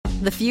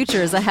The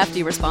future is a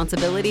hefty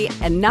responsibility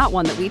and not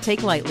one that we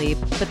take lightly,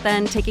 but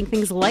then taking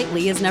things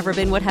lightly has never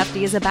been what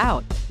Hefty is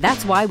about.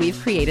 That's why we've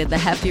created the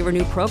Hefty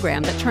Renew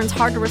program that turns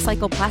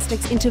hard-to-recycle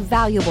plastics into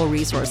valuable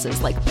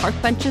resources like park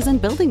benches and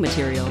building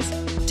materials.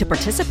 To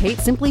participate,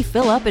 simply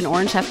fill up an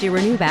orange Hefty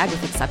Renew bag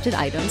with accepted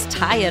items,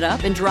 tie it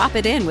up, and drop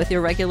it in with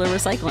your regular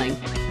recycling.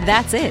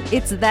 That's it.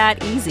 It's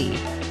that easy.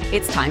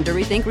 It's time to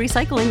rethink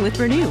recycling with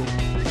Renew.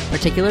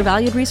 Particular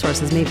valued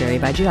resources may vary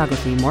by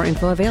geography. More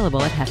info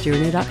available at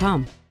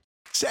heftyrenew.com.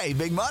 Save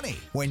big money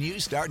when you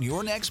start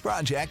your next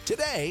project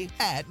today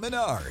at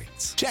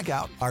Menards. Check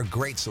out our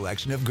great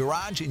selection of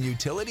garage and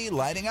utility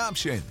lighting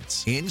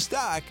options. In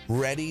stock,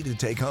 ready to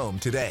take home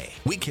today.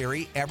 We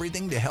carry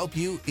everything to help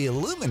you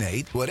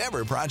illuminate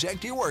whatever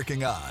project you're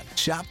working on.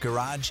 Shop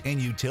garage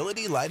and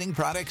utility lighting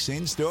products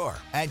in store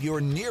at your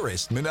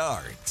nearest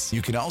Menards.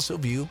 You can also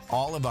view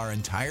all of our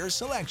entire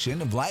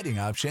selection of lighting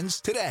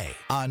options today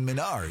on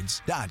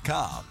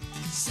Menards.com.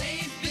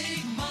 Save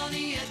big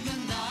money at Menards.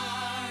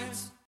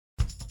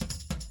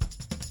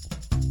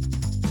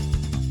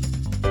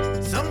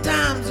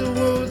 Sometimes the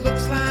world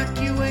looks like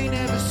you ain't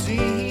ever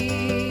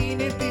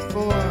seen it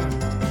before.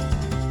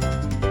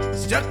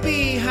 Stuck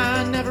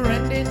behind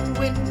never-ending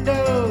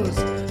windows,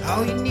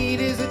 all you need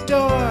is a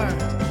door.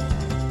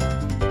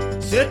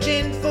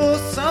 Searching for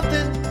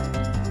something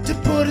to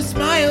put a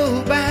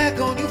smile back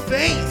on your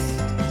face.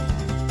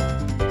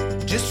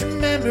 Just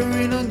remember,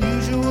 in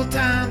unusual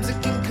times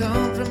it can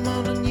come from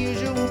an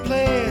unusual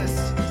place.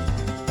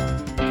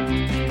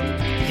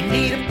 You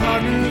need a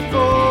partner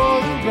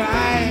for the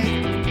ride,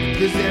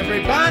 'cause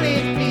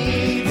everybody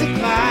needs a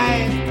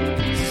Clyde.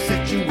 So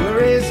set your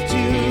worries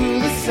to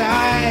the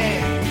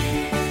side.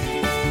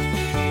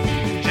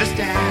 Just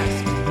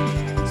ask,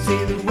 say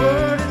the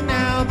word and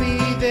I'll be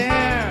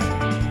there.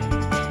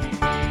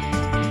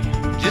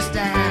 Just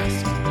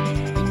ask,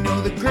 you know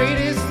the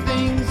greatest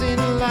things in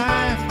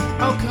life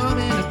all come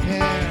in a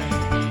pair.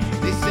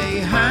 They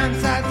say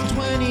hindsight's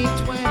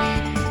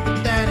 20/20,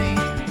 but that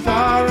ain't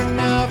far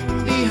enough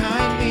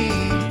behind me.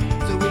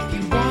 So if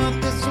you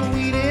want the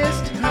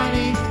sweetest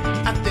honey,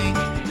 I think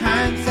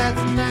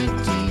hindsight's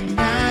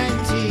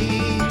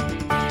 1990.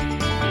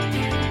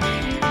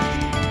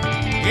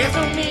 There's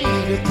no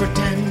need to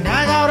pretend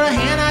I got a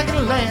hand I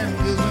can lend,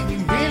 'cause when you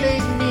really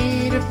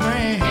need a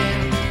friend,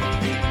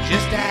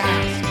 just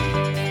ask.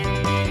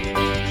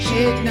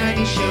 Shit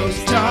 90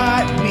 shows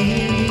taught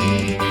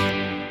me.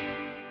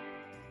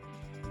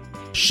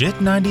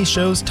 Shit 90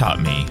 Shows Taught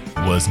Me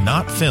was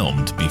not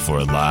filmed before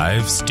a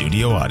live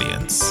studio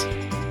audience.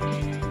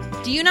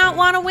 Do you not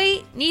want to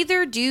wait?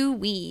 Neither do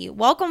we.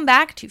 Welcome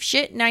back to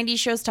Shit 90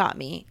 Shows Taught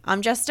Me.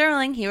 I'm Jess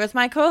Sterling, here with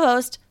my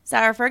co-host,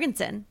 Sarah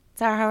Ferguson.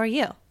 Sarah, how are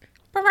you?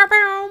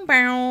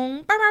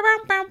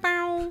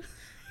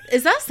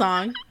 Is that a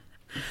song?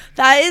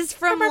 That is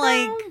from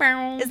like,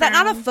 is that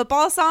not a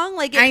football song?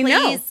 Like it I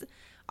know. plays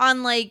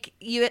on like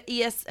I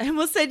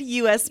almost said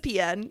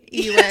USPN.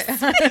 Yeah,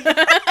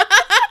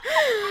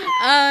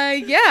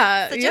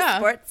 Such yeah. a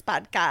sports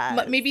podcast.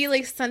 But maybe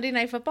like Sunday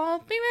Night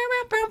Football.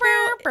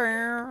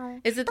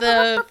 Is it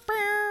the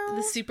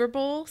Super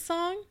Bowl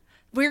song?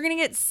 We're gonna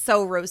get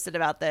so roasted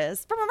about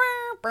this.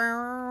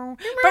 I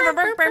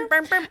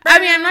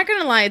mean, I'm not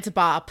gonna lie, it's a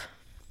bop.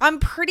 I'm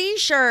pretty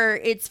sure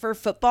it's for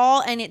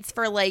football and it's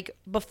for like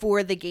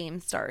before the game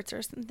starts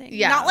or something.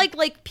 Yeah. Not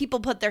like people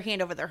put their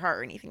hand over their heart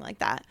or anything like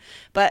that.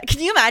 But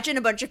can you imagine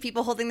a bunch of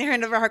people holding their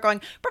hand over their heart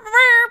going,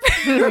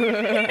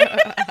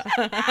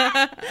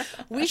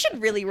 we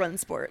should really run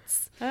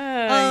sports.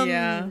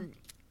 Yeah.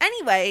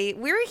 Anyway,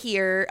 we're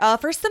here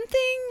for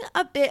something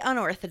a bit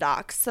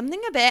unorthodox, something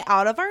a bit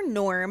out of our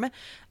norm.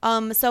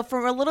 So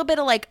for a little bit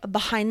of like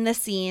behind the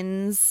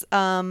scenes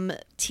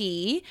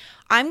tea,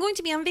 I'm going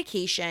to be on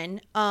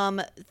vacation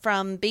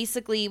from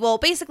basically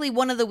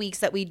one of the weeks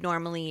that we'd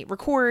normally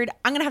record.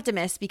 I'm going to have to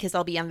miss because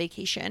I'll be on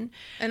vacation.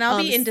 And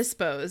I'll be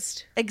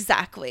indisposed.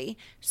 Exactly.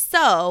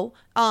 So,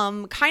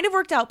 kind of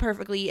worked out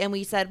perfectly. And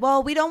we said,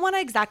 well, we don't want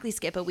to exactly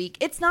skip a week.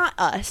 It's not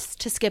us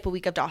to skip a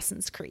week of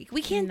Dawson's Creek.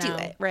 We can't do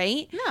it,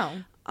 right?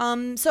 No.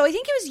 So I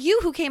think it was you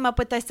who came up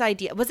with this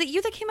idea. Was it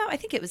you that came up? I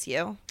think it was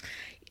you.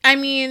 I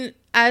mean,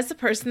 as a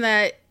person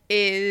that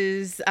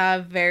is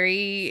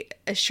very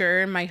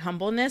assured in my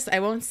humbleness, I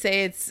won't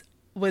say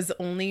was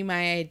only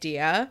my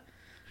idea,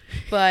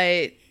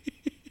 but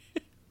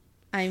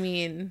I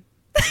mean,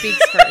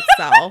 speaks for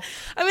itself.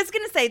 I was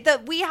going to say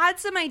that we had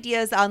some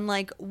ideas on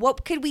like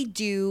what could we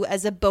do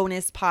as a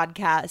bonus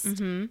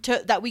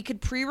podcast that we could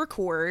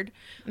pre-record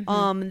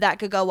that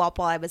could go up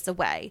while I was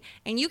away.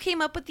 And you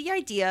came up with the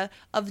idea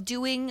of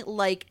doing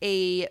like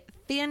a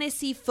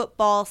fantasy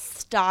football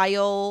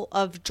style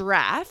of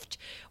draft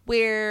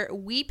where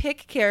we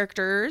pick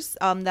characters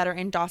that are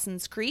in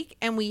Dawson's Creek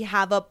and we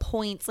have a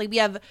points, like we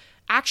have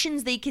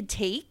actions they could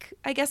take,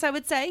 I guess I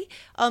would say,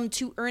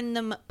 to earn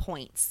them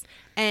points.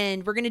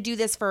 And we're going to do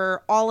this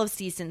for all of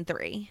season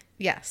 3.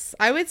 Yes.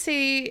 I would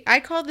say I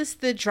call this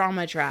the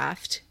drama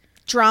draft.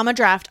 Drama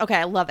draft. Okay,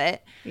 I love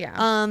it.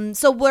 Yeah.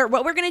 So what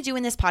we're going to do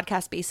in this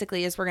podcast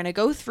basically is we're going to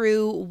go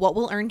through what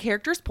will earn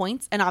characters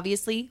points and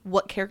obviously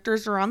what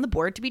characters are on the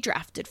board to be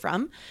drafted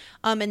from.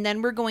 And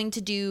then we're going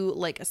to do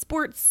like a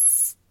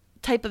sports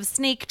type of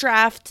snake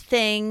draft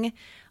thing.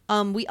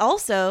 We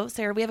also,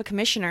 Sarah, we have a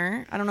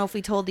commissioner. I don't know if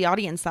we told the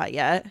audience that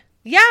yet.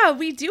 Yeah,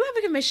 we do have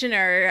a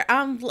commissioner.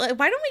 Why don't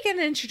we get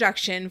an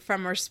introduction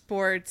from our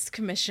sports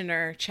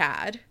commissioner,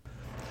 Chad?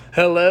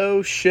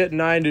 Hello, shit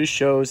 90s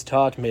shows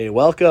taught me.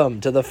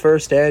 Welcome to the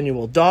first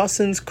annual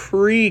Dawson's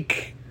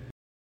Creek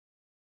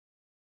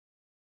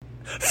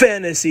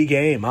fantasy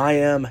game. I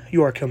am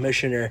your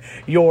commissioner,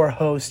 your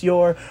host,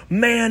 your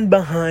man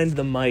behind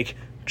the mic,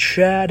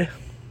 Chad,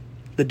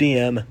 the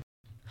DM.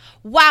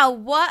 Wow,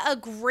 what a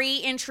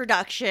great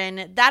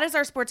introduction. That is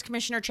our sports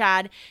commissioner,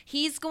 Chad.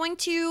 He's going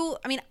to,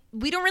 I mean,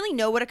 we don't really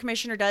know what a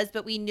commissioner does,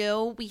 but we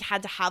know we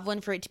had to have one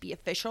for it to be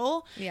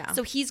official. Yeah.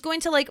 So he's going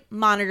to like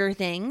monitor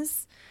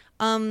things.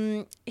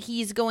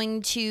 He's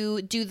going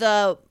to do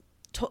the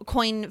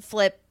coin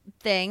flip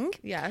thing.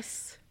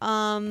 Yes.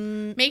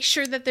 Make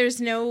sure that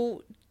there's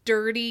no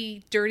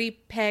dirty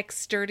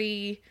picks,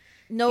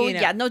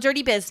 no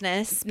dirty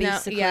business,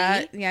 basically.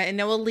 And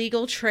no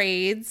illegal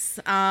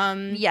trades.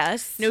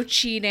 Yes. No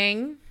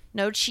cheating.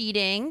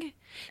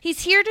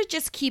 He's here to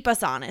just keep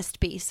us honest,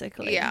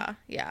 basically. Yeah.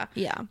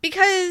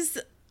 Because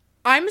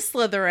I'm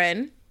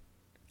Slytherin,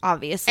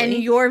 obviously,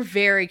 and you're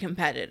very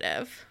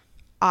competitive.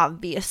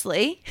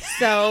 Obviously.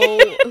 So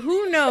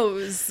who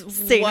knows?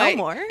 Say no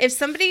more. If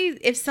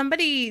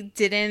somebody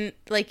didn't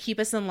like keep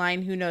us in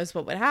line, who knows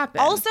what would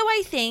happen? Also,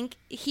 I think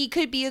he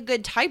could be a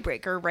good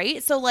tiebreaker,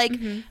 right? So like,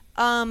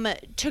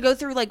 to go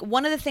through like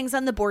one of the things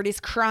on the board is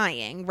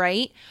crying,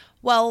 right?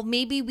 Well,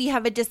 maybe we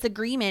have a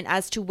disagreement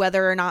as to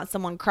whether or not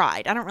someone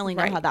cried. I don't really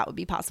know how that would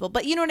be possible,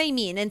 but you know what I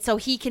mean? And so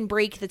he can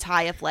break the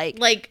tie of like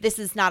this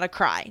is not a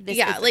cry. This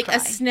is a cry. A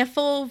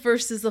sniffle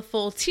versus a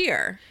full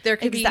tear. There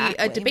could be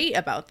a debate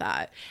about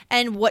that.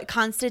 And what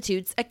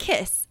constitutes a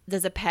kiss?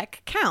 Does a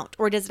peck count?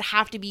 Or does it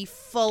have to be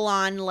full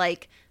on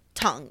like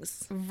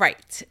tongues?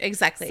 Right,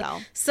 exactly.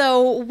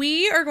 So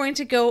we are going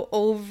to go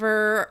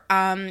over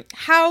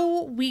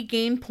how we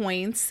gain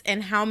points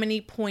and how many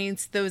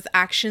points those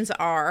actions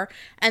are.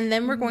 And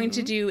then we're going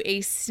to do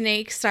a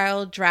snake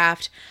style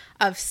draft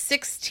of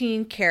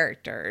 16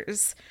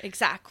 characters.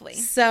 Exactly.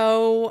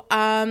 So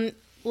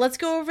let's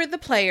go over the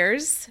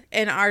players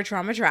in our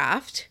drama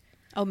draft.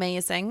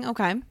 Amazing.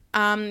 Okay.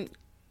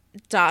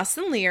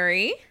 Dawson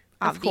Leary,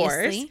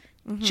 obviously.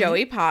 Of course.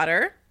 Joey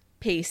Potter,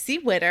 Pacey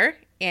Witter,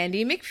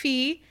 Andy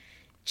McPhee,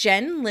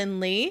 Jen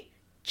Lindley,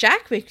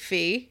 Jack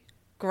McPhee,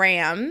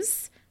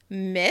 Grams,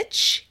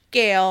 Mitch,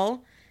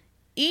 Gail,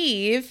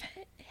 Eve,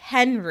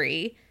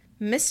 Henry,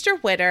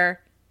 Mr. Witter,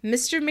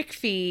 Mr.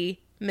 McPhee,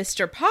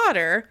 Mr.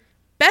 Potter,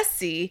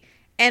 Bessie,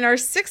 and our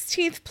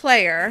 16th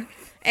player,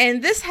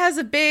 and this has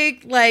a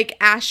big like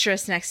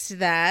asterisk next to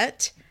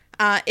that,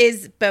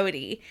 is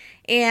Bodhi.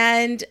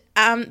 And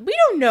we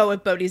don't know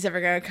if Bodhi's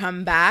ever going to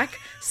come back.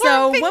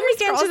 So when we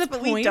get into the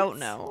points, we don't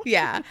know.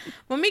 Yeah.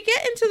 When we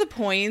get into the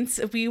points,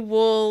 we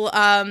will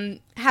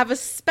have a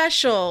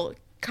special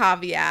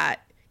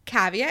caveat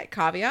for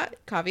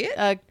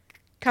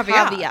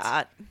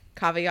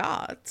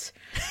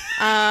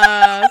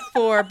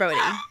Bodhi.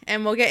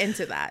 And we'll get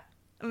into that.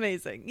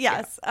 Amazing.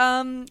 Yes.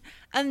 Yeah.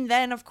 And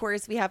then, of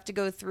course, we have to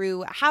go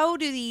through how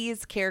do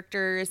these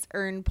characters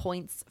earn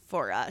points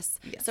for us?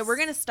 Yes. So we're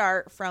going to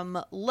start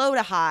from low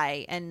to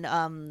high. And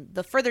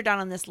the further down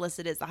on this list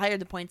it is, the higher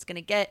the point's going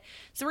to get.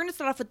 So we're going to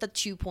start off with the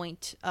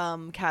 2-point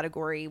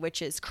category,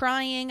 which is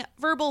crying,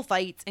 verbal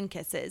fights, and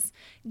kisses.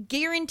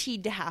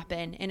 Guaranteed to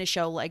happen in a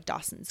show like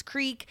Dawson's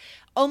Creek.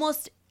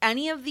 Almost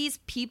any of these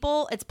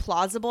people, it's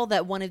plausible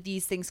that one of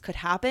these things could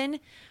happen.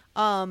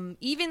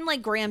 Even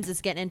like Grams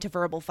is getting into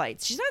verbal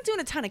fights. She's not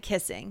doing a ton of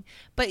kissing,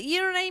 but you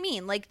know what I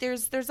mean? Like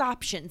there's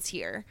options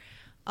here.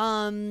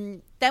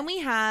 Then we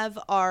have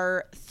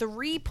our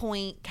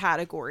 3-point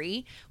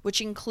category, which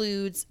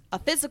includes a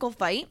physical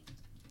fight,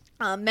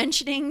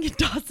 mentioning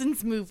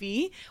Dawson's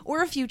movie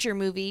or a future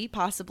movie,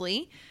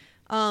 possibly.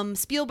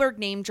 Spielberg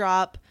name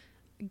drop,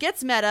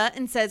 gets meta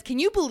and says, "Can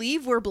you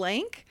believe we're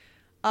blank?"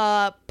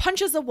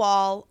 Punches a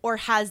wall or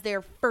has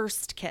their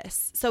first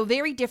kiss. So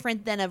very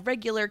different than a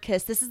regular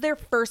kiss. This is their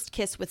first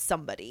kiss with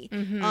somebody.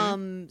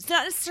 Mm-hmm. It's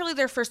not necessarily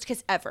their first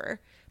kiss ever,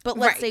 but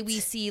let's say we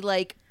see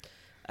like,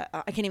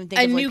 I can't even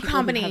think of a like new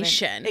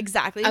combination.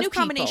 Exactly. A new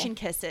combination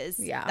kisses.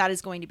 Yeah. That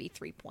is going to be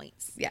 3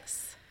 points.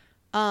 Yes.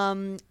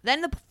 Then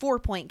the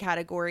 4-point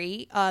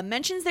category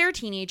mentions they're a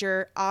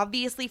teenager,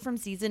 obviously from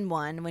season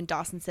 1 when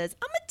Dawson says,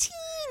 "I'm a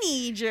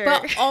teenager."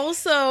 But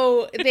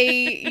also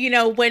they,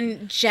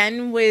 when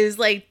Jen was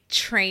like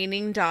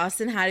training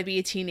Dawson how to be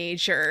a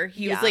teenager,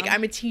 he was like,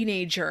 "I'm a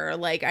teenager.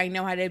 Like I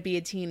know how to be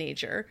a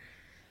teenager."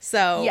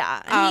 So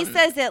yeah, and he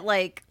says it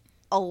like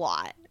a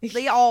lot.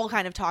 They all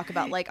kind of talk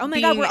about like, "Oh my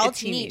God, we're all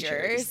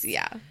teenagers."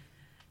 Yeah.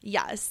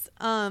 Yes.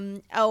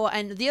 Oh,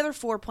 and the other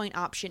 4-point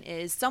option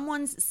is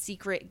someone's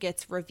secret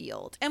gets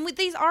revealed. And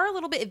these are a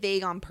little bit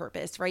vague on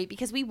purpose, right?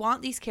 Because we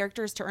want these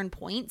characters to earn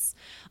points.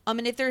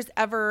 And if there's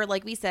ever,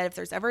 like we said, if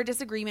there's ever a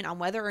disagreement on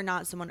whether or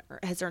not someone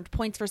has earned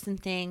points for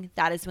something,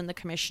 that is when the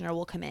commissioner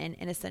will come in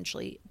and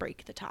essentially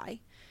break the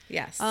tie.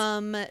 Yes.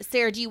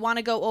 Sarah, do you want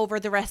to go over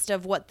the rest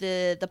of what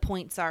the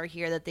points are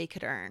here that they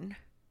could earn?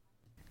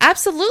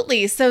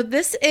 Absolutely. So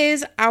this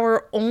is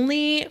our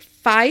only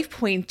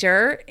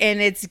 5-pointer,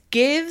 and it's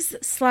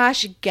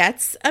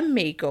gives/gets a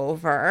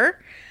makeover.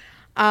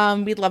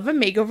 We love a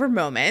makeover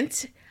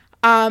moment.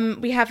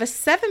 We have a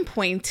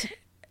 7-point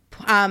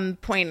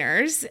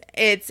pointers.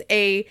 It's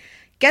a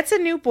gets a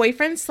new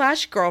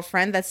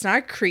boyfriend/girlfriend that's not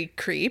a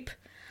creep,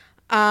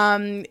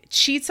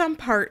 cheats on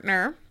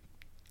partner,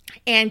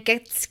 and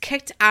gets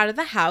kicked out of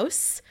the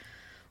house.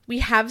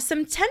 We have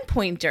some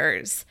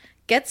 10-pointers.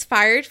 Gets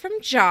fired from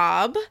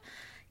job,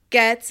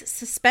 gets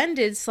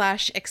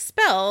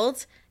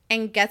suspended/expelled,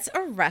 and gets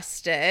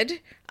arrested.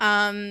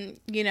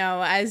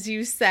 As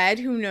you said,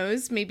 who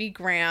knows, maybe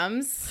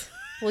Grams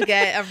will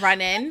get a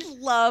run-in. I'd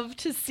love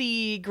to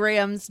see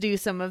Grams do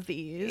some of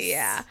these.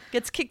 Yeah.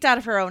 Gets kicked out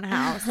of her own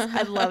house.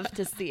 I'd love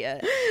to see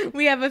it.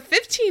 We have a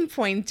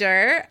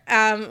 15-pointer,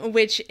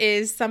 which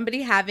is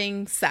somebody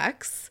having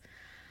sex.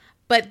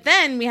 But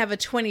then we have a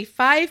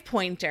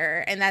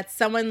 25-pointer, and that's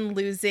someone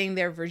losing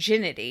their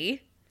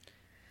virginity.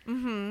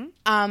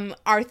 Mm-hmm.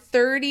 Our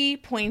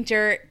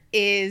 30-pointer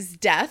is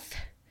death.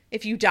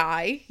 If you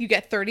die, you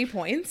get 30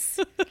 points.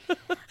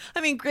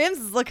 I mean, Grams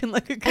is looking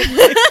like a good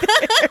night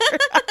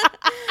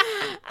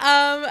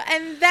there.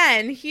 And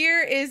then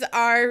here is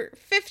our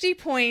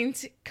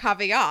 50-point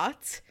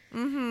caveat.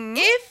 Mm-hmm.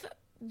 If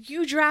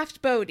you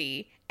draft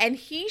Bodhi and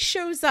he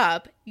shows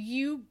up,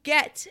 you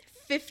get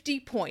 50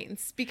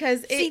 points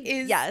because it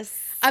is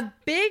a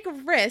big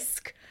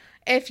risk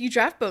if you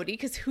draft Bodhi,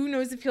 because who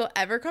knows if he'll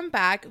ever come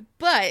back,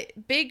 but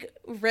big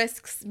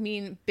risks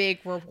mean big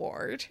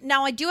reward.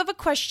 Now, I do have a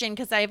question,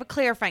 because I have a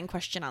clarifying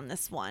question on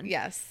this one.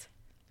 Yes.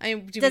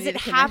 Does it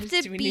have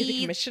to be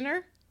the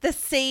commissioner? The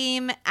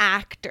same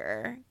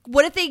actor?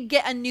 What if they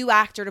get a new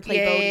actor to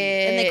play Bodhi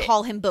and they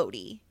call him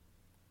Bodhi?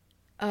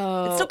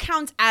 Oh. It still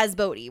counts as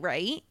Bodhi,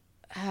 right?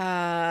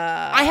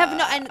 I have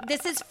no, and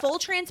this is full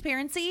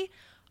transparency,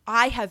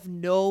 I have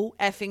no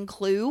effing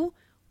clue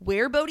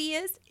where Bodhi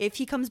is, if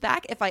he comes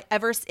back, if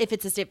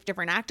it's a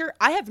different actor.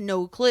 I have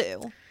no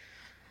clue.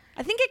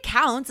 I think it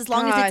counts as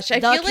long as it's the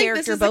character Bodhi. I feel like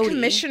this is a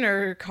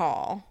commissioner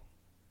call.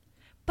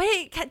 But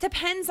it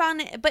depends on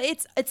it. But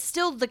it's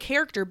still the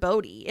character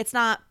Bodhi. It's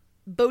not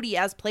Bodhi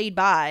as played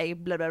by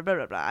blah, blah, blah,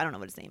 blah, blah. I don't know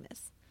what his name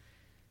is.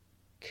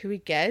 Could we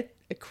get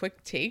a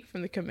quick take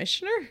from the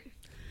commissioner?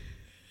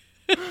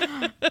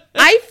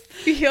 I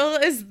feel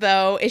as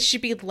though it should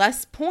be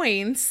less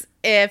points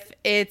if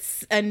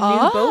it's a new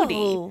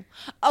Bodhi.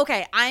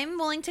 Okay, I'm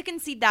willing to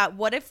concede that.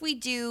 What if we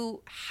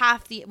do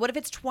what if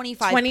it's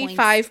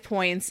 25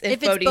 points if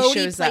Bodhi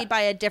shows played up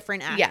by a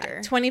different actor?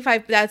 Yeah,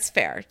 25, that's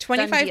fair.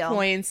 25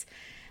 points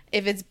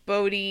if it's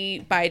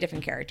Bodhi by a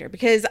different character.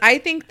 Because I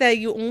think that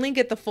you only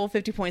get the full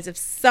 50 points if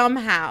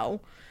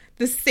somehow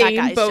the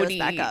same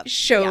Bodhi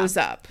shows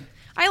up.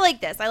 I like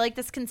this. I like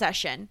this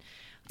concession.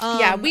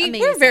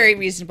 We're very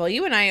reasonable.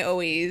 You and I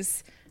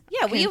always...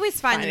 Yeah, we always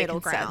find the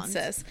middle ground.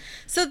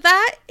 So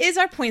that is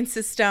our point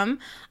system.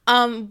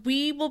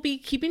 We will be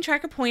keeping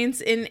track of points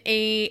in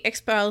a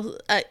Excel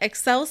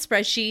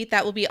spreadsheet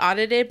that will be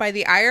audited by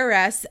the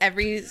IRS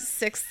every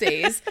 6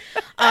 days.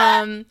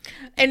 In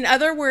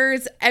other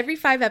words, every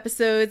 5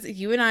 episodes,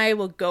 you and I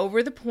will go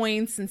over the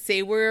points and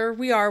say where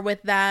we are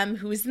with them,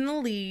 who's in the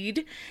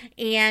lead.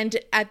 And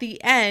at the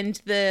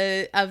end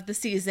of the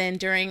season,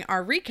 during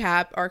our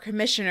recap, our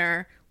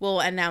commissioner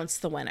will announce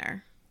the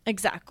winner.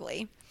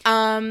 Exactly.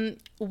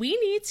 We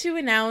need to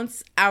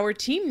announce our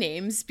team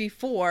names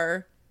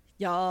before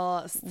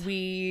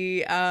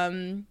we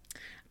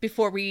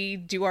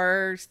do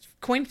our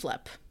coin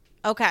flip.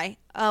 Okay.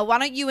 Why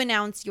don't you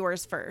announce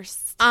yours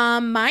first?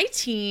 My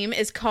team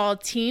is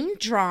called Team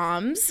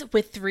Drums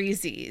with 3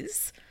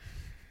 Z's.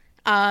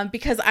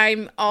 Because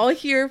I'm all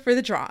here for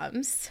the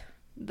drums.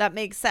 That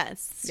makes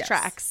sense. Yes.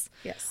 Tracks.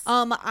 Yes.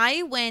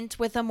 I went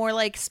with a more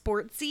like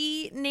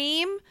sportsy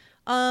name.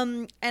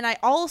 And I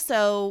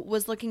also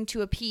was looking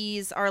to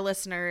appease our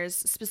listeners,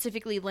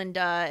 specifically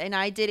Linda, and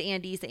I did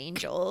Andy's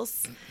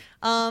Angels.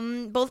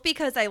 Both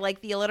because I like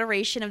the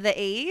alliteration of the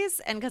A's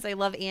and because I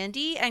love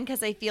Andy and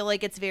because I feel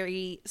like it's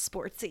very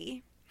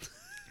sportsy.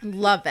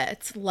 Love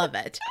it. Love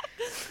it.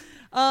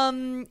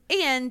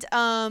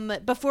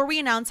 Before we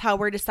announce how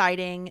we're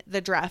deciding the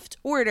draft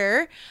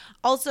order,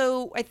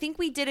 also, I think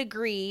we did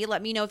agree,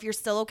 let me know if you're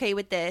still okay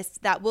with this,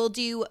 that we'll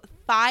do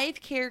 5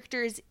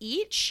 characters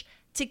each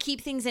to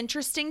keep things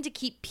interesting, to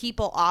keep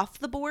people off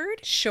the board.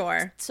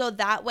 Sure. So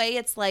that way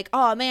it's like,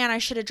 oh man, I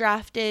should have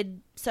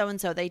drafted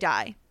so-and-so, they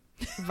die.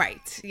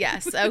 Right.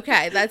 Yes.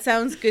 Okay. That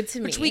sounds good to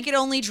me. Which we could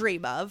only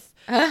dream of.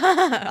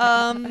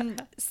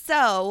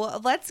 So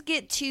let's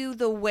get to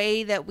the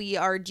way that we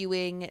are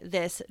doing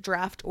this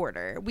draft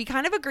order. We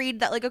kind of agreed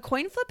that like a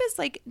coin flip is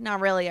like not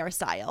really our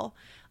style.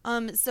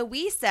 So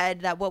we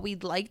said that what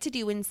we'd like to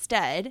do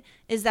instead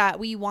is that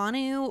we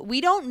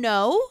don't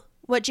know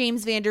what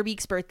James Van Der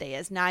Beek's birthday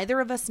is. Neither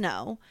of us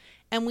know.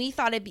 And we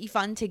thought it'd be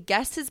fun to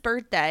guess his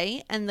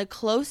birthday, and the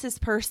closest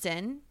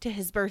person to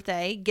his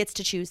birthday gets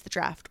to choose the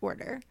draft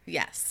order.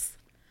 Yes.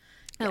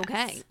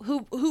 Okay. Yes.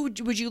 Who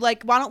would you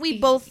like? Why don't we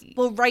both,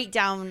 we'll write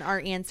down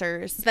our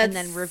answers and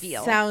then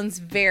reveal. Sounds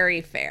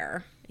very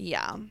fair.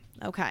 Yeah.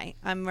 Okay.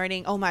 I'm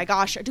writing. Oh my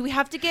gosh. Do we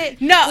have to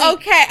get. No.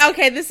 Wait.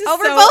 Okay. This is We're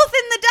both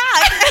in the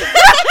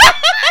doc.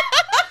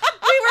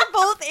 We were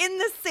both in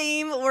the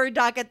same Word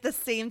doc at the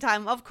same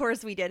time. Of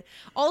course we did.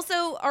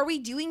 Also, are we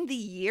doing the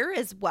year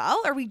as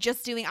well? Are we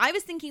just doing, I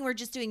was thinking we're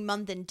just doing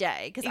month and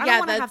day because I don't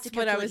want to have to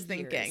what I calculate was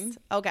thinking. years.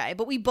 Okay.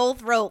 But we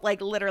both wrote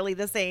like literally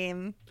the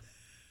same.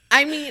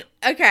 I mean,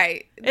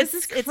 okay, this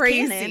is It's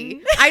crazy.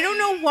 canon. I don't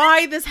know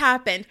why this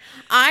happened.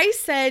 I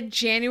said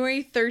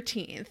January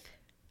 13th.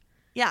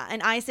 Yeah,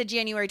 and I said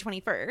January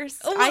 21st.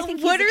 Oh, I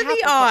think what he's are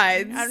the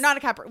Capricorn. odds? Not a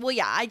Capricorn. Well,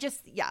 yeah, I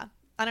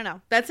don't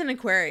know. That's an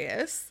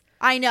Aquarius.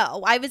 I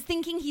know. I was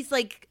thinking he's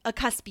like a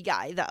cuspy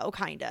guy, though,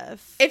 kind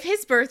of. If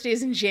his birthday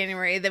is in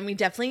January, then we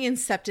definitely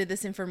incepted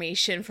this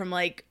information from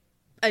like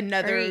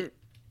another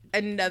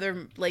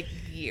like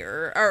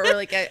year or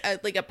like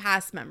a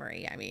past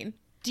memory. I mean,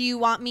 do you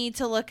want me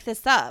to look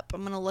this up?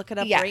 I'm gonna look it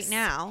up right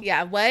now.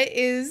 Yeah. What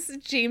is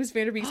James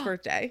Van Der Beek's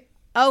birthday?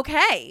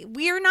 Okay,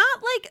 we're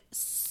not like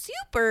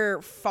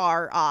super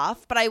far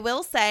off, but I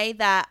will say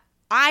that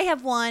I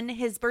have one.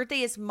 His birthday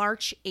is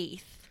March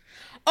 8th.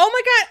 Oh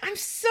my God, I'm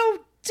so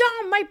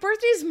dumb. My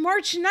birthday is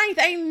March 9th.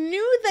 I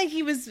knew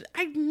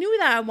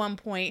that at one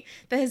point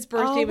that his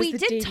birthday was the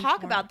day we did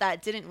talk before. about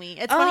that, didn't we?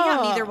 It's funny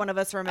how neither one of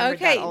us remembered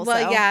that also.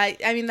 Well, yeah,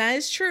 I mean, that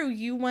is true.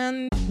 You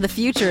won. The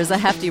future is a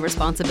hefty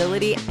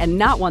responsibility and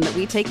not one that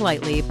we take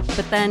lightly.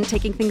 But then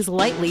taking things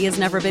lightly has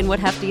never been what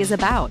Hefty is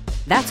about.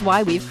 That's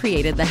why we've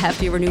created the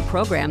Hefty Renew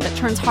program that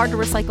turns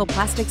hard-to-recycle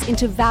plastics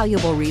into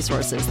valuable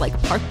resources like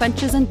park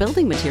benches and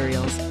building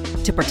materials.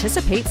 To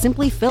participate,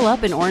 simply fill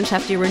up an orange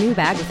Hefty Renew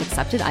bag with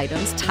accepted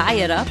items, tie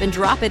it up, and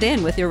drop it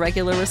in with your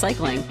regular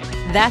recycling.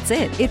 That's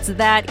it. It's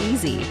that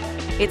easy.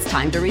 It's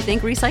time to rethink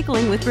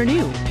recycling with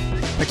Renew.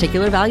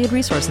 Particular valued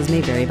resources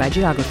may vary by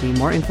geography.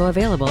 More info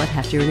available at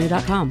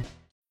heftyrenew.com.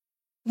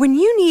 When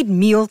you need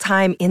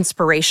mealtime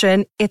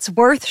inspiration, it's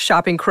worth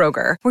shopping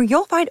Kroger, where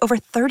you'll find over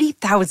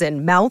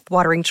 30,000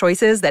 mouth-watering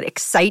choices that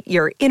excite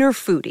your inner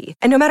foodie.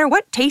 And no matter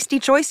what tasty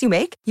choice you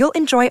make, you'll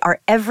enjoy our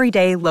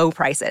everyday low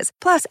prices,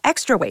 plus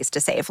extra ways to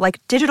save,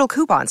 like digital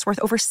coupons worth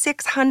over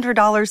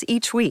 $600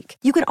 each week.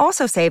 You can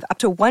also save up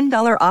to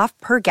 $1 off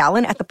per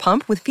gallon at the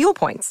pump with fuel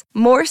points.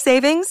 More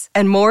savings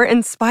and more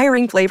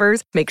inspiring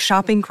flavors make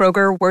shopping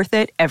Kroger worth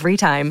it every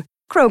time.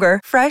 Kroger,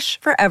 fresh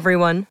for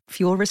everyone.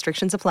 Fuel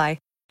restrictions apply.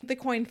 The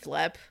coin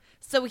flip.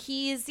 So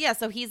he's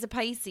a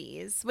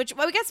Pisces, which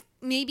I guess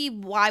maybe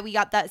why we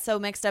got that so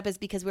mixed up is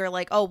because we were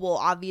like, oh, well,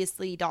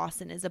 obviously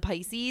Dawson is a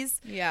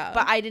Pisces. Yeah.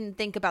 But I didn't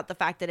think about the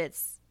fact that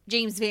it's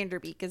James Van Der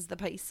Beek is the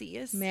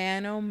Pisces.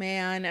 Man, oh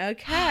man.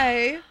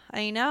 Okay.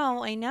 I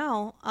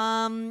know.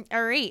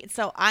 All right.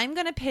 So I'm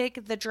going to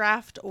pick the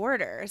draft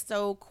order.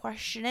 So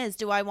question is,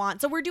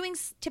 so we're doing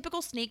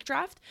typical snake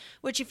draft,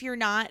 which if you're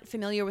not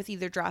familiar with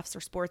either drafts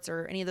or sports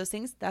or any of those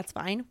things, that's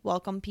fine.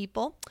 Welcome,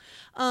 people.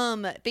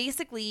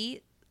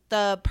 Basically,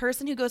 the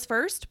person who goes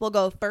first will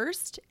go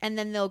first, and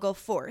then they'll go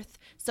fourth.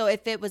 So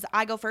if it was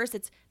I go first,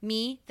 it's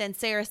me, then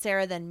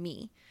Sarah, then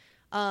me.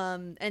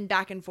 And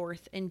back and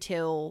forth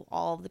until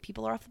all of the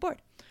people are off the board.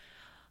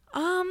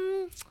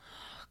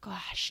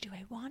 Gosh, do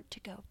I want to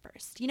go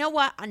first? You know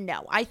what?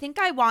 No, I think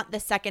I want the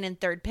second and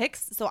third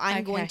picks. So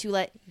I'm going to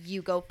let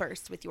you go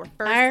first with your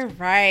first. All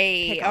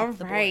right. Pick off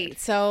the board.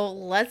 So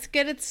let's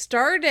get it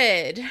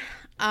started.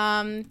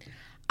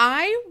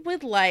 I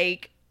would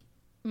like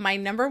my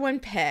number one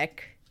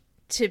pick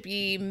to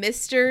be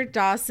Mr.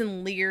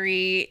 Dawson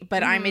Leary,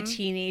 but I'm a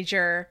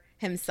teenager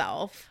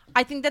himself.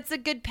 I think that's a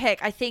good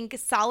pick. I think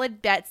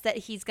solid bets that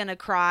he's going to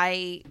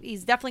cry.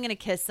 He's definitely going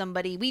to kiss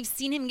somebody. We've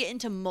seen him get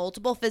into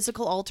multiple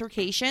physical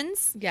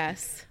altercations.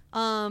 Yes.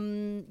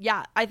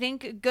 Yeah, I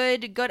think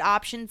good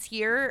options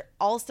here.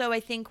 Also,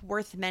 I think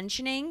worth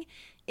mentioning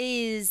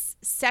is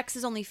sex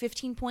is only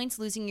 15 points.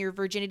 Losing your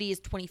virginity is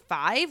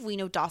 25. We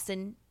know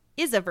Dawson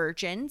is a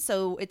virgin,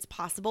 so it's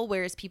possible,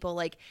 whereas people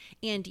like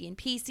Andy and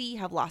Pacey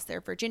have lost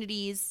their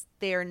virginities.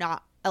 They're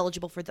not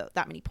eligible for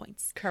that many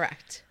points.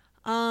 Correct.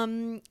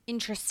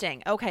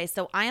 Interesting. Okay,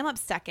 so I am up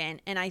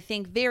second, and I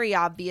think very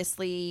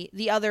obviously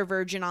the other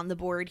virgin on the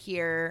board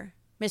here,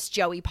 Miss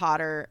Joey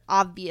Potter,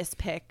 obvious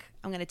pick.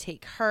 I'm going to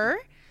take her.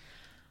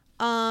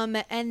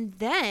 And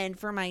then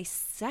for my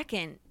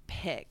second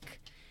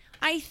pick,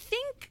 I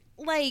think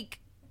like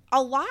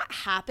a lot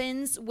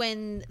happens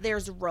when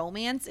there's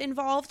romance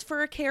involved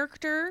for a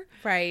character.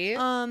 Right.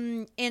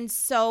 And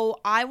so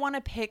I want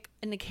to pick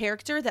a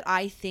character that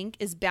I think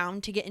is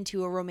bound to get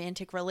into a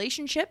romantic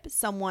relationship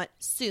somewhat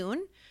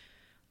soon.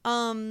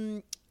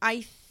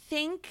 I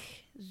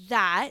think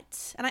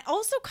that, and I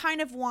also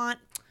kind of want,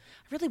 I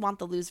really want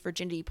the lose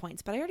virginity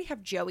points, but I already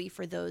have Joey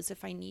for those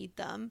if I need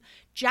them.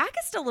 Jack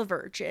is still a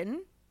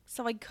virgin,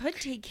 so I could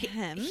take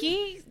him.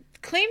 He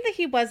claimed that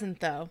he wasn't,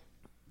 though.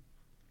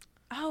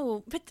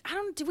 Oh, but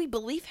do we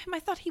believe him? I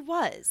thought he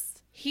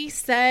was. He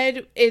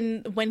said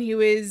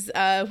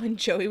when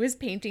Joey was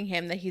painting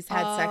him that he's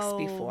had sex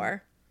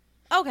before.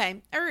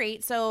 Okay. All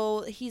right.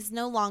 So he's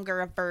no longer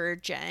a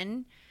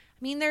virgin. I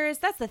mean,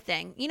 that's the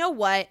thing. You know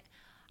what?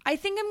 I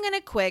think I'm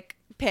going to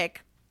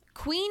pick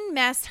Queen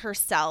Mess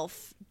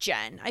herself,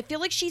 Jen. I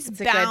feel like she's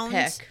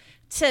bound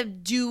to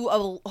do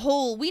a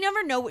whole, we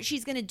never know what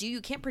she's going to do. You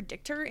can't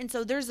predict her. And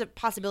so there's a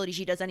possibility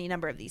she does any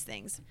number of these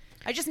things.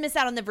 I just miss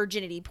out on the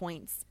virginity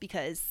points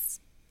because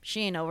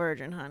she ain't no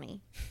virgin,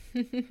 honey.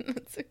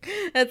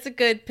 That's a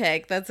good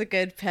pick. That's a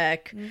good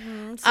pick.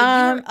 Mm-hmm. So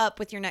you're up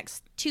with your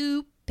next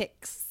 2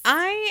 picks.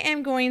 I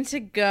am going to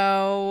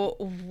go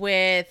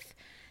with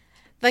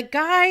the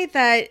guy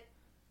that,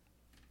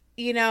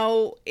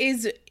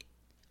 is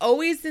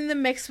always in the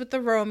mix with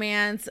the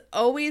romance,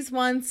 always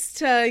wants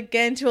to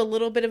get into a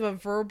little bit of a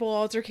verbal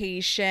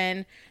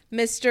altercation,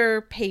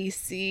 Mr.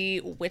 Pacey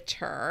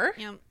Witter.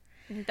 Yep.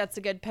 I think that's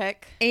a good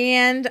pick.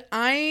 And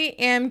I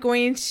am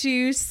going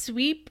to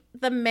sweep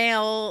the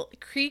male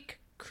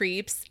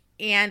creeps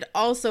and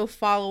also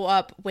follow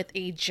up with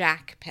a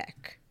Jack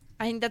pick.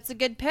 I think that's a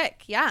good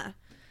pick. Yeah.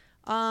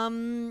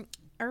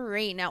 All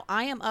right. Now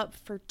I am up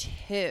for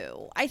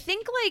 2. I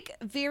think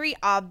very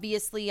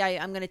obviously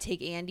I'm going to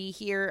take Andy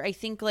here. I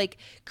think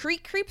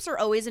creeps are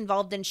always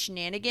involved in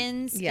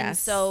shenanigans. Yes. And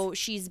so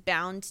she's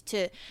bound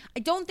to,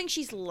 I don't think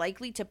she's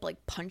likely to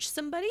punch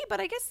somebody,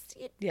 but I guess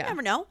you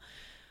never know.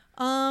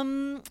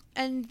 And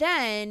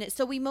then,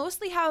 so we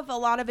mostly have a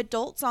lot of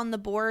adults on the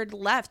board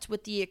left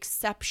with the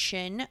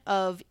exception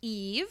of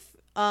Eve,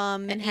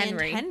 and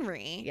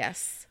Henry.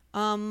 Yes.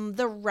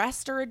 The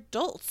rest are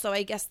adults. So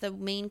I guess the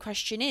main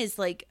question is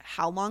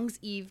how long's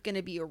Eve going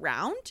to be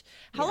around?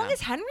 How long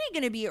is Henry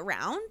going to be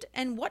around?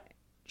 And what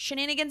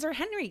shenanigans are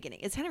Henry getting?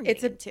 Is Henry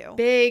getting into? It's a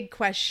big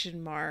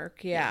question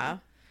mark. Yeah.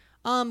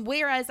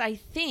 Whereas I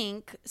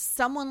think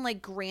someone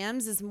like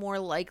Grams is more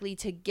likely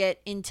to get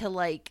into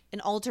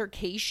an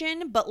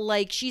altercation, but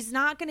she's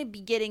not going to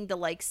be getting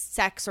the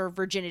sex or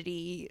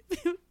virginity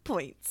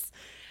points.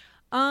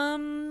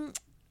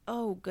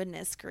 Oh,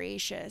 goodness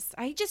gracious.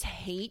 I just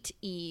hate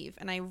Eve,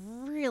 and I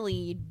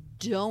really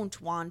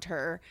don't want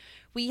her.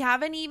 We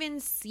haven't even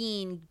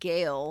seen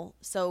Gail,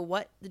 so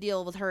what the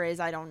deal with her is,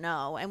 I don't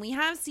know. And we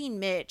have seen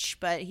Mitch,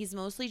 but he's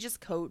mostly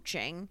just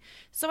coaching.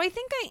 So I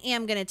think I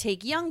am going to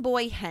take young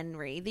boy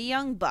Henry, the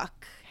young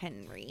buck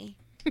Henry.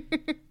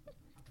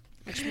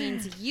 Which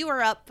means you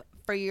are up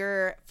for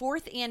your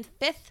 4th and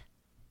 5th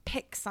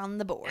picks on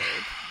the board.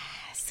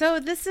 So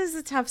this is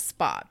a tough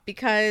spot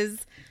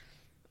because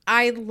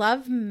I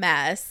love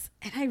Mess,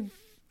 and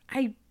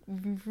I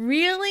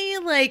really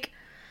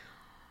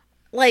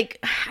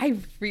I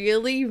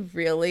really,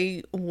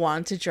 really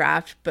want to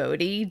draft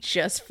Bodhi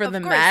just for the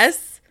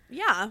mess.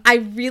 Yeah. I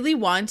really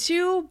want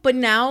to, but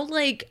now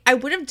I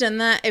would have done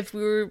that if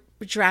we were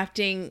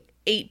drafting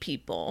 8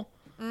 people.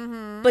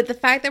 Mm-hmm. But the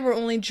fact that we're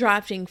only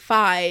drafting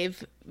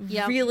 5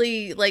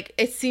 really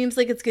it seems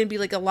like it's going to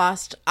be a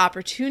lost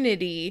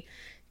opportunity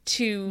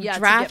to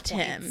draft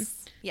him.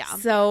 Yeah.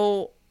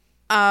 So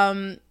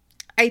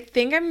I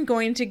think I'm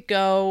going to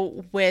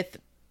go with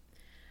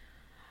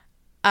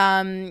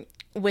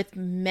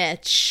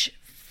Mitch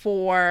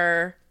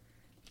for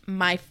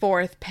my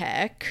 4th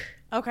pick.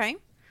 Okay.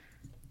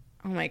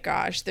 Oh my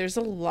gosh, there's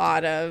a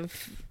lot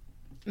of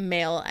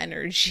male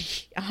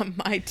energy on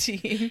my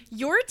team.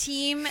 Your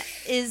team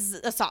is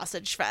a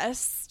sausage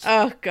fest.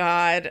 Oh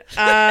God.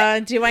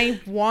 Do I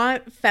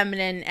want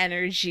feminine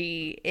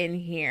energy in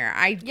here?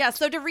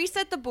 So to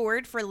reset the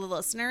board for the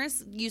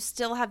listeners, you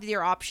still have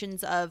your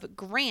options of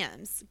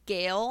Grams,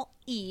 Gail,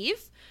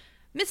 Eve,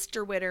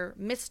 Mr. Witter,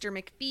 Mr.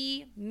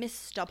 McPhee,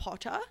 Mr.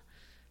 Potter,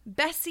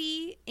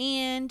 Bessie,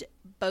 and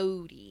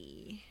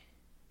Bodhi.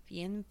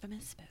 The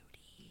infamous Bodhi.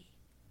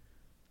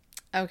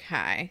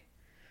 Okay.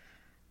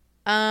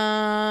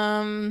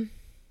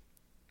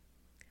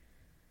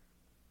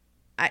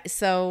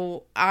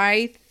 So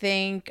I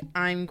think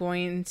I'm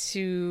going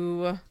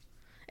to,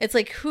 it's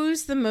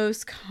who's the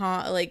most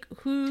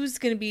who's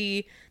going to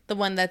be the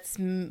one that's,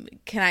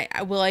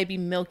 will I be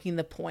milking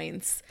the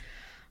points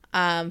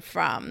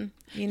from,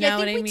 you know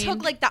what I mean? I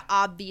think we took the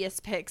obvious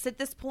picks at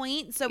this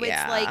point. So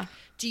it's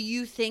do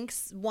you think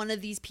one of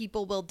these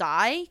people will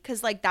die?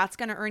 Because that's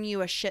going to earn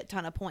you a shit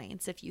ton of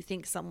points if you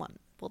think someone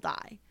will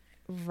die.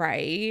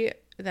 Right.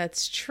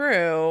 That's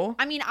true.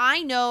 I mean,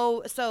 I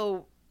know.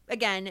 So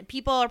again,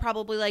 people are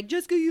probably like,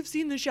 Jessica, you've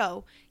seen the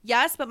show.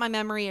 Yes, but my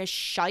memory is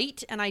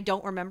shite and I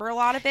don't remember a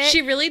lot of it.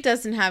 She really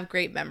doesn't have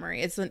great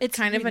memory. It's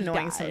kind of really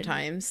annoying bad.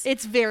 sometimes.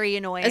 It's very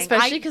annoying.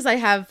 Especially because I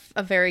have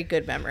a very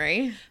good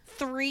memory.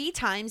 3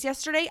 times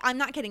yesterday, I'm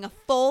not kidding, a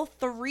full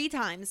 3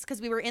 times,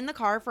 because we were in the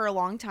car for a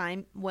long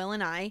time, Will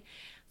and I.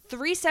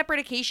 3 separate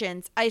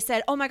occasions, I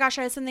said, oh my gosh,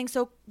 I have something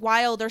so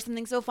wild or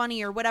something so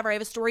funny or whatever. I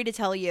have a story to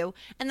tell you.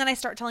 And then I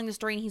start telling the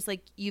story and he's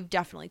like, you've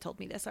definitely told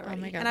me this already.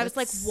 Oh my God, and I was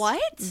like,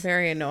 what?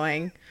 Very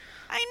annoying.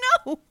 I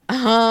know.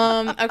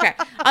 Okay.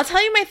 I'll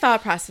tell you my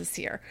thought process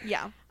here.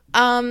 Yeah.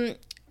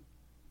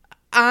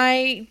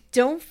 I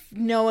don't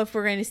know if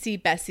we're going to see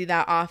Bessie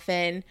that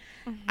often.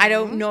 I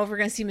don't know if we're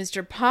going to see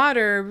Mr.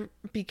 Potter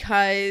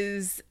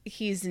because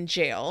he's in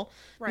jail.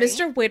 Right.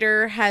 Mr.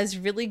 Witter has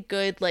really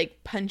good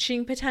like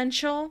punching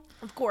potential.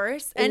 Of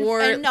course. And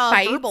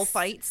fights. verbal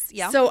fights.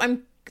 Yeah. So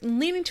I'm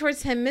leaning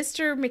towards him.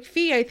 Mr.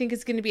 McPhee, I think,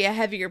 is going to be a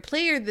heavier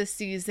player this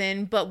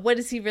season, but what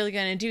is he really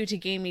going to do to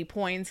gain me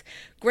points?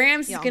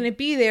 Grams is going to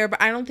be there,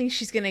 but I don't think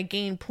she's going to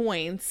gain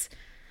points.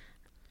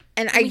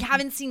 And we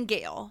haven't seen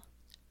Gail.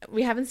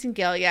 We haven't seen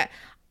Gail yet.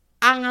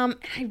 I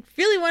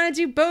really want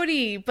to do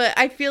Bodhi, but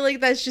I feel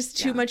like that's just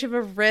too much of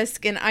a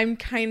risk, and I'm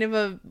kind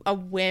of a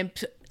wimp.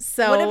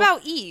 So what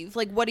about Eve?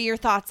 Like, what are your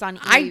thoughts on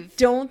Eve? I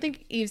don't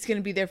think Eve's going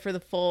to be there for the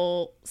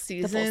full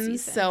season.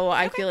 So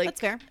I feel like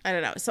that's fair. I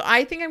don't know. So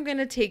I think I'm going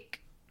to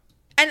take,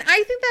 and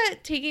I think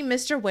that taking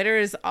Mr. Witter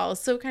is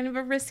also kind of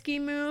a risky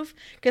move,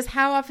 because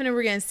how often are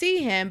we going to see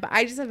him? But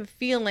I just have a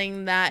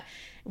feeling that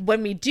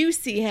when we do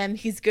see him,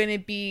 he's going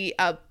to be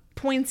a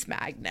points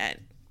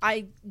magnet.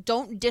 I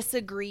don't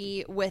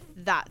disagree with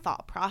that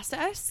thought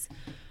process.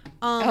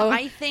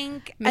 I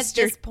think at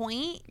this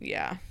point,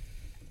 yeah,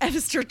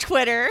 Mr.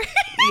 Twitter,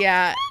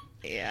 yeah,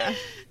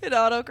 it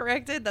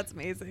auto-corrected. That's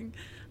amazing.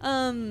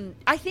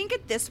 I think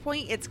at this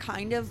point, it's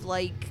kind of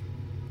like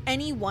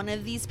any one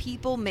of these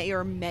people may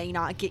or may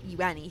not get you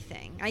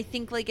anything. I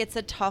think like it's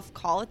a tough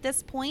call at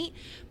this point,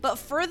 but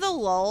for the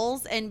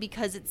lulz and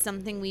because it's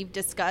something we've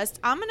discussed,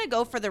 I'm going to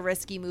go for the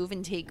risky move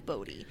and take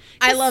Bodhi.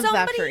 I love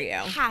that for you.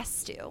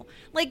 Has to.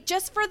 Like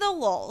just for the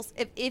lulz,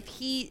 if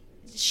he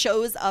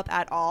shows up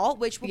at all,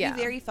 which will be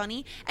very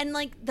funny. And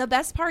like the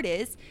best part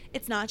is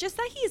it's not just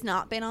that he's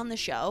not been on the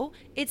show,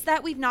 it's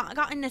that we've not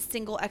gotten a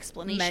single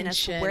explanation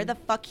as to where the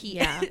fuck he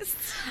is.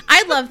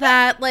 I love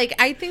that. Like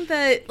I think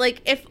that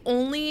like if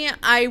only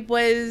I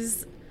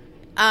was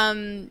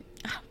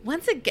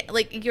once again,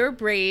 like you're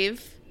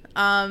brave,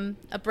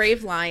 a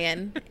brave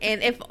lion,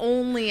 and if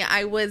only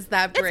I was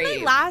that brave. It's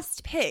my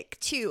last pick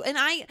too, and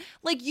I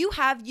like you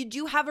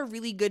do have a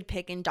really good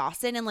pick in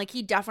Dawson, and like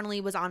he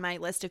definitely was on my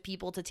list of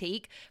people to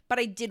take, but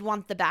I did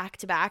want the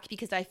back-to-back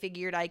because I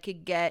figured I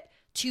could get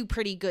 2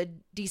 pretty good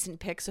decent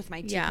picks with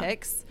my 2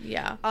 picks.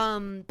 Yeah.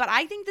 But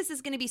I think this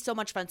is going to be so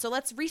much fun. So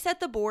let's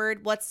reset the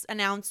board. Let's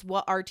announce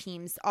what our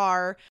teams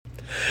are.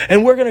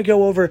 And we're going to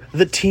go over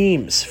the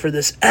teams for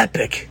this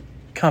epic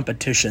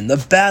competition, the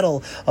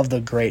battle of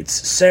the greats,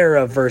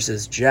 Sarah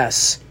versus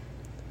Jess.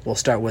 We'll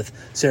start with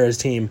Sarah's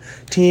team,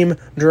 Team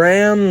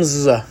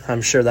Drams.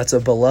 I'm sure that's a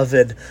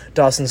beloved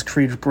Dawson's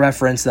Creek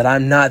reference that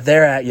I'm not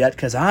there at yet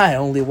because I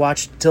only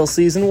watched till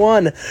season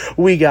 1.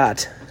 We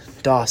got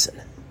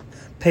Dawson,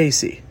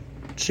 Pacey,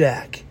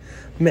 Jack,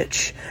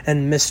 Mitch,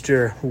 and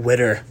Mr.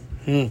 Witter.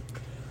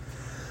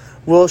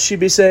 Will she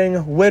be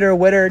saying Witter,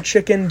 Witter,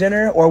 chicken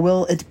dinner, or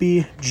will it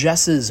be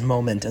Jess's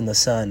moment in the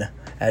sun,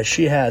 as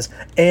she has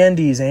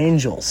Andy's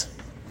Angels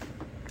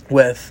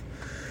with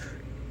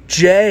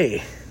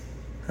Jay,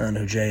 I don't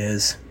know who Jay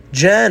is,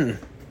 Jen,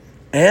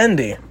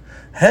 Andy,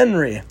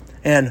 Henry,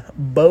 and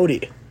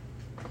Bodhi.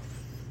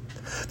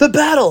 The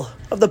battle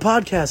of the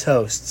podcast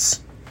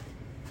hosts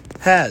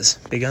has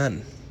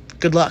begun.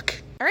 Good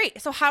luck. All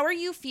right. So how are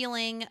you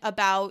feeling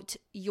about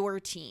your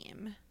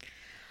team?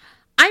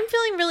 I'm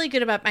feeling really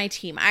good about my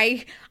team.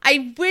 I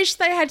wish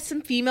that I had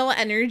some female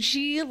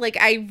energy. Like,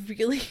 I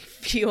really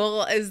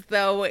feel as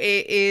though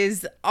it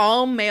is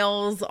all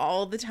males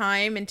all the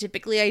time. And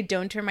typically I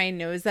don't turn my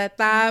nose at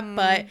that.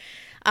 But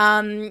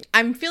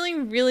I'm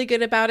feeling really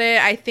good about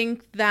it. I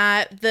think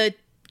that the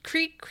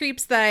Creek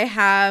creeps that I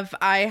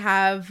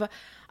have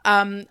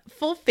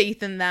full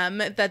faith in them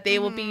that they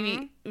will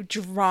be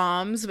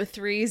drums with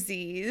 3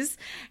 Z's,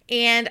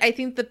 and I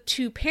think the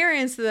 2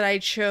 parents that I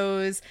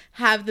chose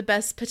have the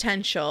best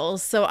potential,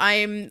 so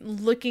I'm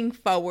looking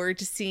forward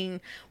to seeing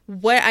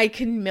what I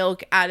can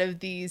milk out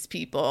of these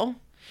people.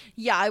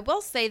 Yeah, I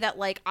will say that,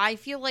 like, I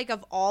feel like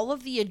of all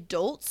of the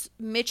adults,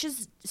 Mitch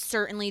is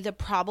certainly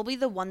probably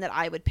the one that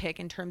I would pick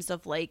in terms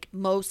of, like,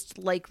 most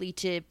likely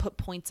to put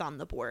points on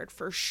the board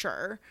for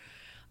sure.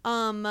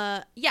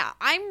 Yeah,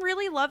 I'm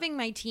really loving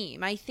my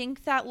team. I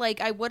think that, like,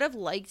 I would have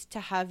liked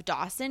to have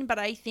Dawson, but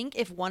I think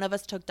if one of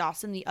us took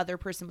Dawson, the other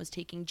person was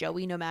taking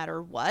Joey no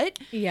matter what.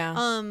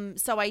 Yeah.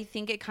 So I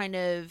think it kind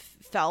of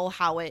fell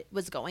how it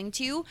was going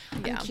to.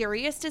 Yeah. I'm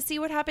curious to see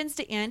what happens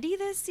to Andy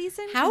this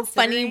season. How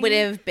funny would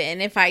it have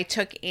been if I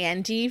took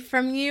Andy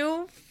from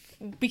you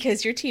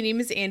Because your team name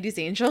is Andy's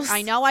Angels.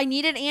 I know. I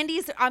needed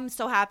Andy's. I'm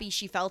so happy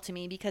she fell to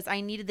me because I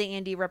needed the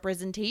Andy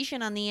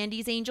representation on the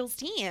Andy's Angels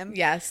team.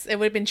 Yes, it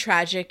would have been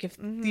tragic if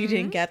you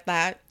didn't get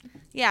that.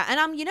 Yeah,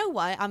 and you know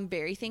what? I'm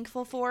very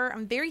thankful for.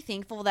 I'm very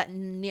thankful that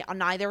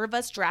neither of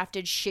us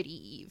drafted Shitty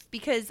Eve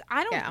because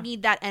I don't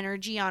need that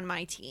energy on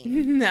my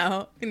team.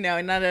 No,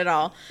 not at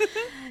all.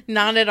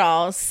 Not at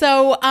all.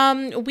 So,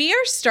 we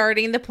are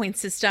starting the point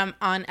system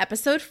on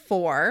episode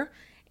 4,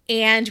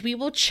 and we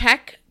will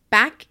check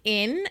back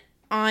in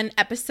on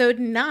episode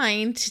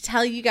 9 to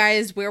tell you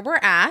guys where we're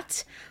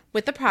at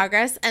with the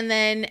progress, and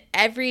then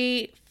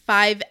every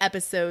 5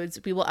 episodes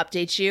we will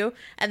update you,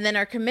 and then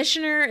our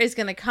commissioner is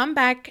going to come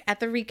back at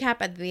the recap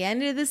at the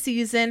end of the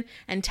season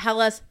and tell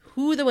us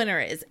who the winner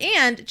is.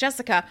 And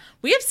Jessica,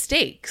 we have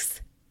stakes.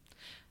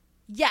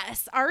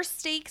 Yes, our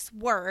stakes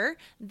were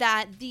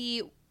that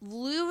the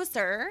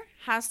loser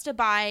has to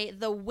buy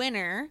the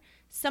winner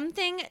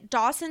something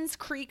Dawson's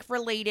Creek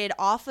related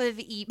off of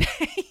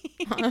eBay.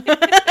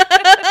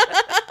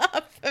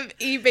 Of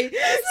eBay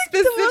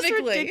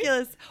specifically.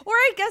 ridiculous. Or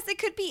I guess it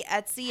could be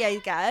Etsy, I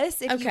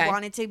guess, if Okay. you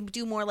wanted to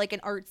do more like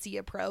an artsy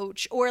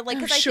approach. Or like,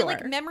 because I feel like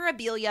Sure.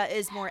 memorabilia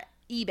is more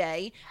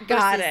eBay.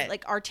 Got versus, it.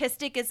 like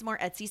artistic is more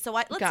Etsy. So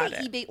let's Got say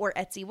it. eBay or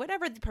Etsy,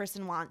 whatever the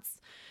person wants.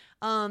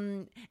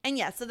 And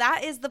yeah, so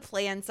that is the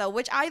plan. So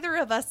whichever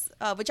of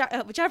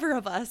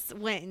us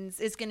wins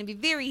is going to be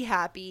very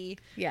happy.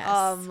 Yes.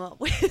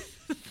 With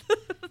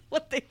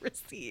what they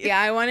receive. Yeah,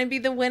 I want to be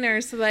the winner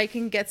so that I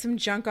can get some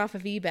junk off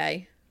of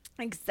eBay.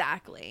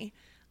 Exactly.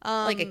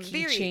 Like a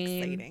Very keychain.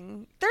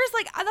 exciting. There's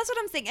like that's what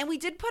I'm saying, and we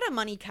did put a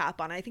money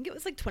cap on it. I think it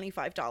was like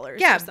 $25.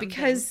 Yeah, or something.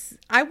 because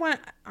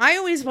I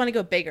always want to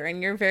go bigger,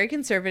 and you're very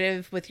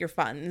conservative with your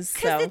funds.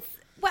 So it's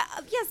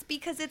yes,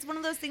 because it's one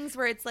of those things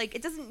where it's like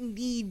it doesn't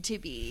need to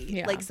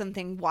be like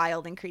something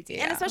wild and crazy,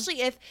 and Yeah. especially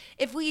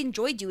if we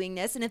enjoy doing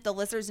this, and if the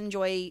listeners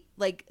enjoy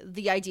like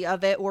the idea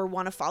of it or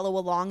want to follow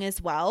along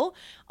as well,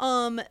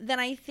 then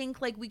I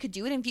think like we could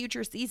do it in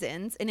future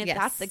seasons. And if Yes.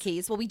 that's the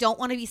case, well, we don't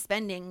want to be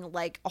spending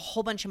like a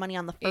whole bunch of money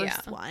on the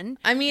first one.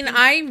 I mean,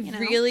 I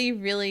really,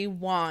 really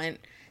want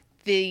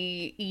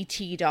the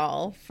ET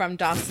doll from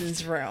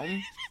Dawson's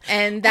Room,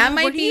 and that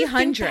might What do be you think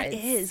hundreds. that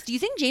is? Do you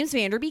think James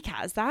Vanderbeek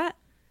has that?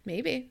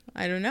 Maybe,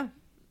 I don't know.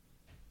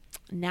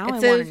 Now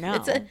It's I a- want to know.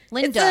 it's a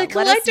Linda, collector's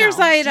let us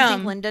know. Do you item.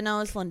 think Linda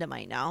knows? Linda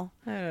might know.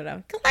 I don't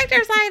know.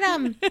 Collector's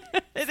item.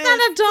 It's not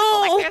a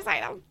doll.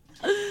 Item.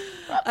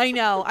 I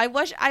know. I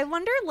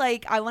wonder.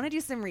 Like, I want to do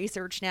some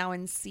research now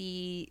and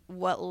see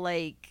what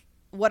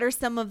are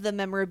some of the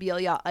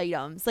memorabilia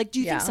items. Like, do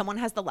you Yeah. think someone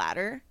has the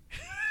ladder?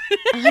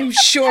 I'm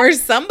sure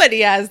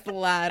somebody has the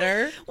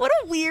ladder. What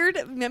a weird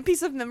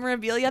piece of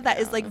memorabilia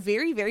that is like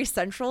very, very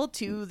central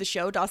to the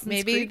show Dawson's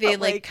Maybe Creek, they but,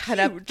 like cut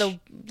up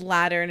the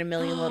ladder in a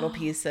million little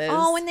pieces.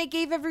 Oh, and they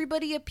gave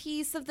everybody a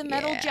piece of the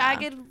metal Yeah.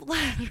 jagged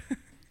ladder.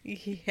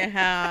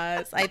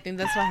 Yes, I think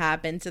that's what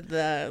happened to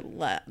the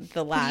What do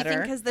you ladder.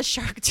 think has the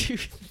shark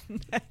tooth?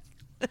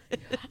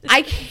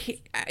 I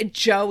can't,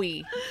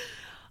 Joey.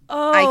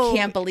 Oh, I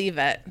can't believe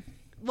it.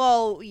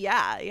 Well,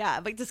 yeah.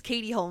 But does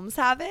Katie Holmes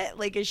have it?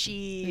 Like, is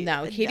she?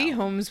 No, Katie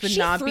Holmes would She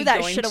not threw be that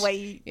going shit to-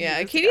 away. Yeah,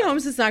 years Katie ago.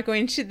 Holmes is not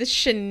going to the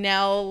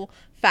Chanel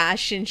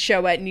fashion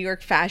show at New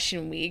York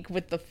Fashion Week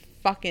with the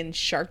fucking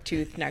shark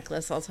tooth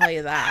necklace. I'll tell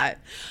you that.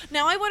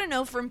 Now I want to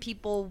know from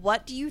people,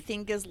 what do you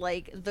think is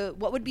like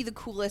what would be the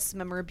coolest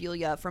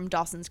memorabilia from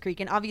Dawson's Creek?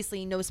 And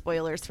obviously no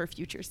spoilers for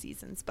future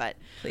seasons, but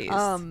Please.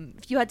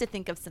 if you had to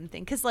think of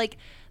something, because like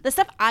the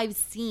stuff I've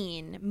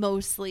seen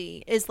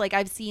mostly is like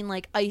I've seen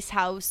like Ice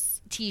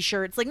House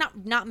t-shirts, like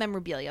not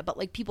memorabilia, but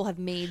like people have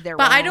made their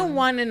But own. I don't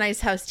want a Nice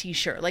House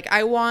t-shirt. Like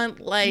I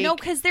want like No,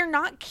 because they're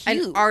not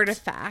cute. an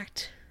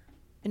artifact.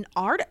 An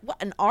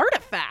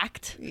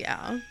artifact.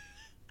 Yeah.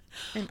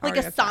 An Like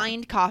artifact. a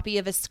signed copy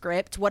of a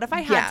script. What if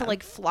I had to Yeah.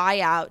 like fly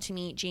out to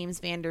meet James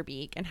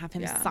Vanderbeek and have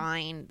him Yeah.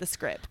 sign the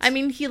script? I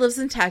mean, he lives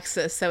in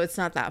Texas, so it's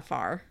not that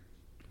far.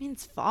 I mean,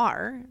 it's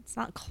far. It's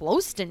not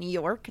close to New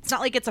York. It's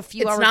not like it's a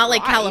few It's hours. not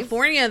like drive.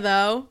 California,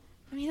 though.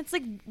 I mean, it's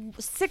like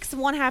 6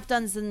 1/2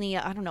 dozen the.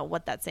 I don't know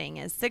what that saying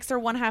is. 6 or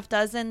 1/2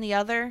 dozen the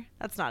other.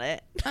 That's not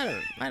it. I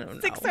don't know.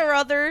 6 or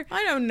other.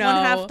 I don't know.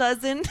 1/2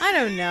 dozen. I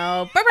don't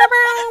know.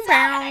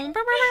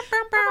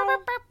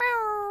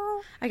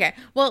 Okay.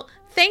 Well,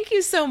 thank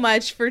you so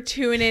much for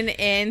tuning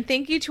in.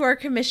 Thank you to our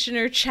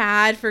commissioner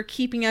Chad for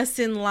keeping us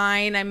in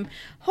line. I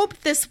hope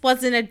this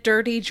wasn't a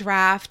dirty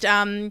draft.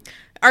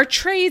 Are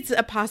trades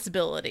a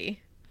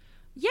possibility?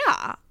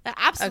 Yeah,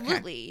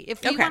 absolutely.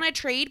 If we Okay. want to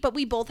trade, but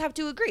we both have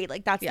to agree.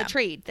 Like that's Yeah. the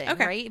trade thing,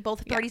 Okay. right?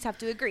 Both parties have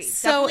to agree.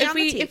 So Definitely if on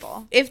we the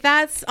table. if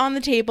that's on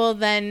the table,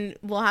 then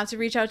we'll have to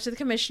reach out to the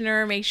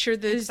commissioner, make sure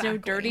there's no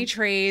Exactly. dirty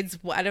trades.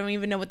 I don't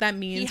even know what that he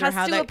means or has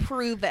how to that.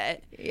 approve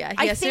it. Yeah, he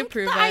I has to think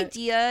approve the it.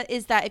 idea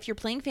is that if you're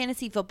playing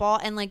fantasy football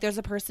and like there's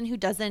a person who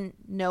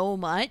doesn't know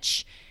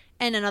much,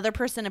 and another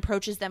person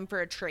approaches them for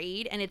a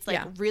trade, and it's like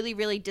Yeah. really,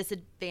 really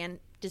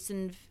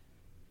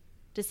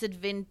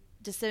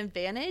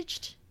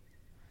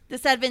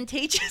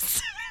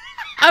disadvantageous.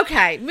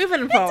 Okay,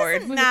 moving forward. It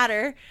doesn't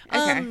matter.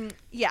 Okay.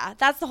 Yeah,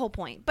 that's the whole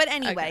point. But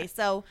anyway, Okay.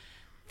 so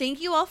thank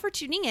you all for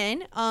tuning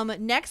in.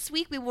 Next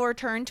week, we will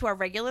return to our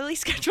regularly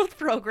scheduled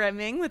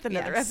programming with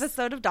another Yes.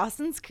 episode of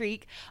Dawson's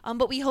Creek.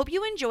 But we hope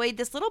you enjoyed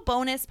this little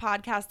bonus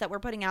podcast that we're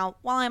putting out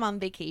while I'm on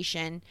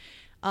vacation.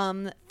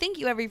 Thank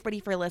you, everybody,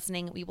 for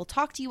listening. We will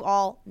talk to you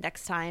all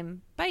next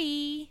time.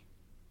 Bye.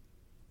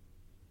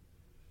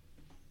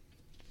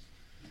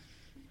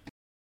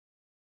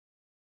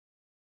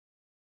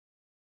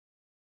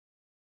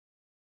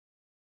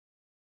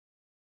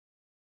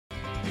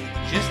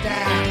 Just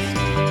ask.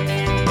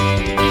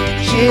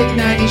 Shit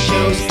 90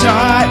 shows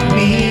taught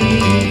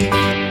me.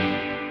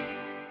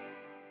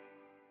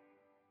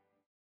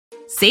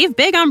 Save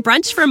big on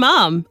brunch for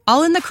mom,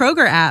 all in the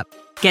Kroger app.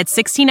 Get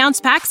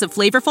 16-ounce packs of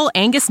flavorful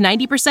Angus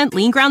 90%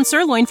 lean ground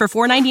sirloin for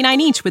 $4.99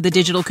 each with a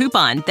digital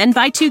coupon. Then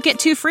buy 2, get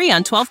 2 free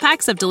on 12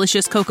 packs of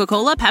delicious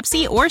Coca-Cola,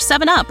 Pepsi, or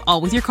 7-Up, all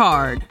with your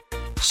card.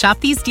 Shop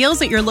these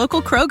deals at your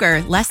local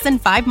Kroger, less than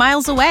 5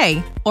 miles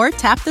away. Or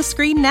tap the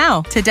screen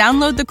now to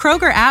download the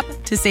Kroger app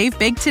to save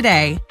big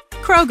today.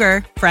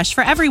 Kroger, fresh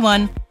for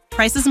everyone.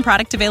 Prices and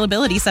product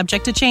availability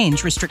subject to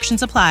change.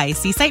 Restrictions apply.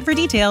 See site for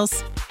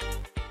details.